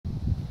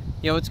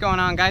Yo, what's going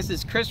on, guys?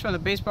 This is Chris from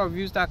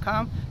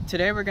thebaseballreviews.com.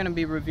 Today we're going to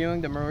be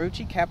reviewing the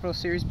Marucci Capital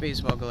Series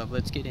baseball glove.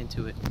 Let's get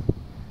into it.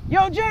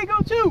 Yo, Jay, go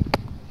too!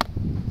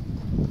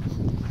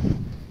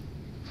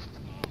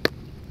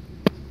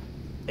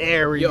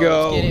 There we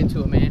go. Let's get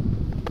into it, man.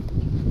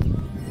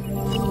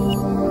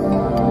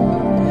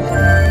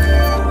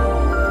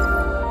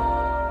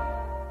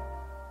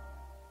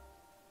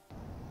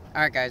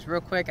 Alright guys,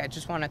 real quick, I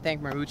just want to thank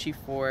Marucci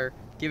for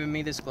giving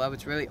me this glove.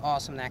 It's really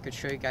awesome that I could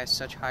show you guys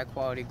such high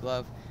quality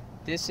glove.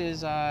 This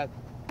is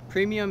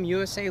premium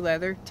USA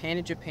leather, tan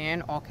in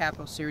Japan. All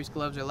Capital Series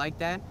gloves are like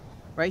that.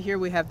 Right here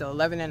we have the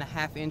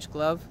 11.5-inch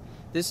glove.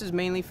 This is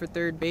mainly for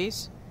third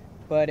base,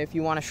 but if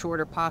you want a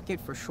shorter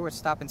pocket for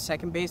shortstop and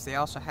second base, they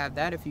also have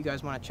that if you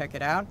guys want to check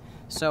it out.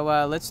 So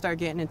let's start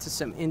getting into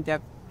some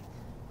in-depth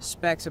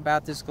specs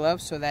about this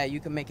glove so that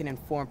you can make an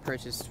informed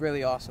purchase. It's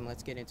really awesome.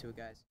 Let's get into it,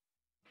 guys.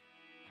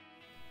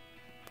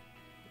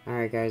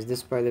 Alright guys,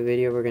 this part of the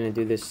video we're going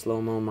to do this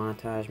slow-mo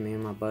montage, me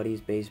and my buddies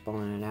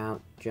baseballing it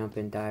out,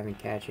 jumping, diving,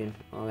 catching,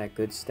 all that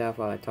good stuff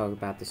while I talk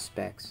about the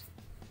specs.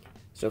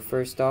 So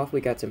first off, we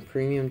got some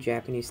premium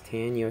Japanese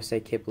tan USA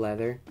kip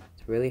leather.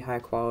 It's really high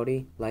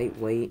quality,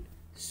 lightweight,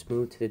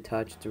 smooth to the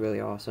touch. It's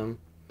really awesome.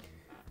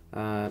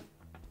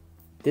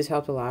 This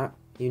helps a lot.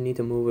 You need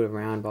to move it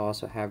around but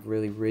also have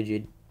really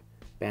rigid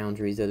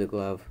boundaries of the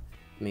glove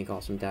to make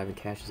awesome diving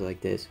catches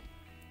like this.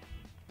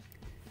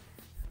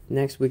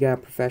 Next, we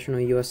got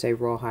professional USA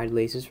rawhide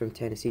laces from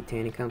Tennessee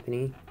Tanning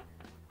Company.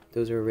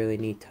 Those are a really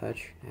neat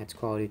touch. Adds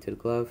quality to the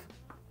glove.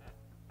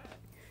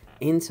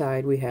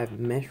 Inside, we have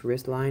mesh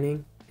wrist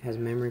lining. It has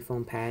memory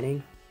foam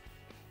padding.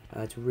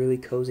 It's really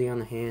cozy on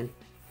the hand.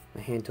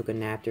 My hand took a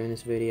nap during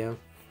this video.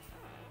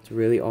 It's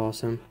really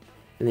awesome.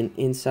 And then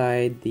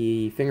inside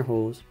the finger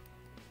holes,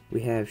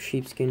 we have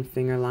sheepskin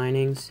finger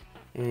linings,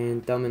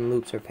 and thumb and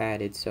loops are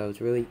padded, so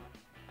it's really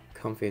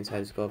comfy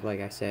inside this glove,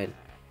 like I said.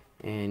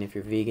 And if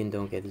you're vegan,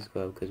 don't get this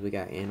glove because we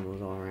got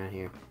animals all around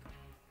here.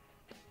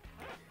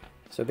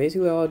 So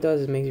basically all it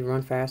does is makes you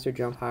run faster,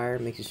 jump higher,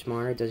 makes you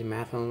smarter, does your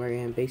math homework,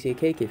 and bakes you a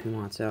cake if you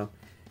want. So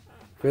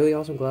really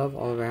awesome glove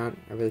all around.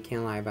 I really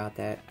can't lie about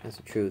that. That's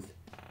the truth.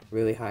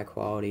 Really high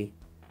quality.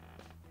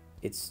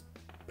 It's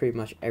pretty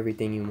much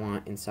everything you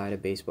want inside a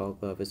baseball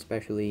glove,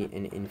 especially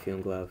an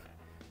infield glove.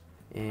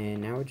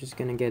 And now we're just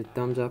going to get a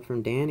thumbs up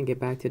from Dan and get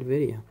back to the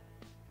video.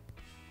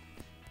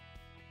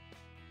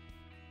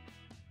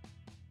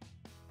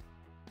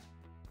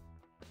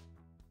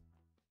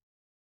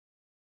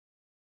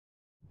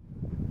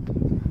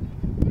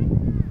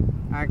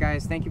 Alright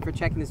guys, thank you for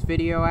checking this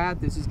video out.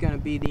 This is going to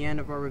be the end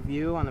of our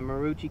review on the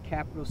Marucci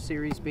Capital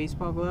Series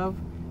baseball glove.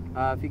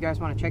 If you guys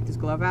want to check this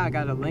glove out, I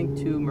got a link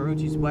to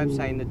Marucci's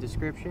website in the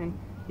description.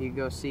 You can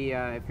go see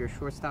if you're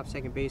shortstop,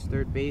 second base,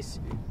 third base.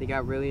 They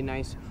got really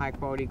nice high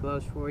quality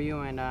gloves for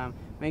you. And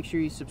make sure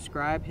you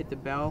subscribe, hit the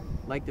bell,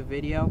 like the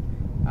video.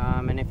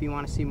 And if you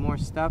want to see more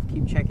stuff,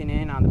 keep checking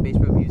in on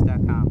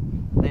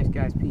thebaseballreviews.com. Thanks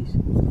guys, peace.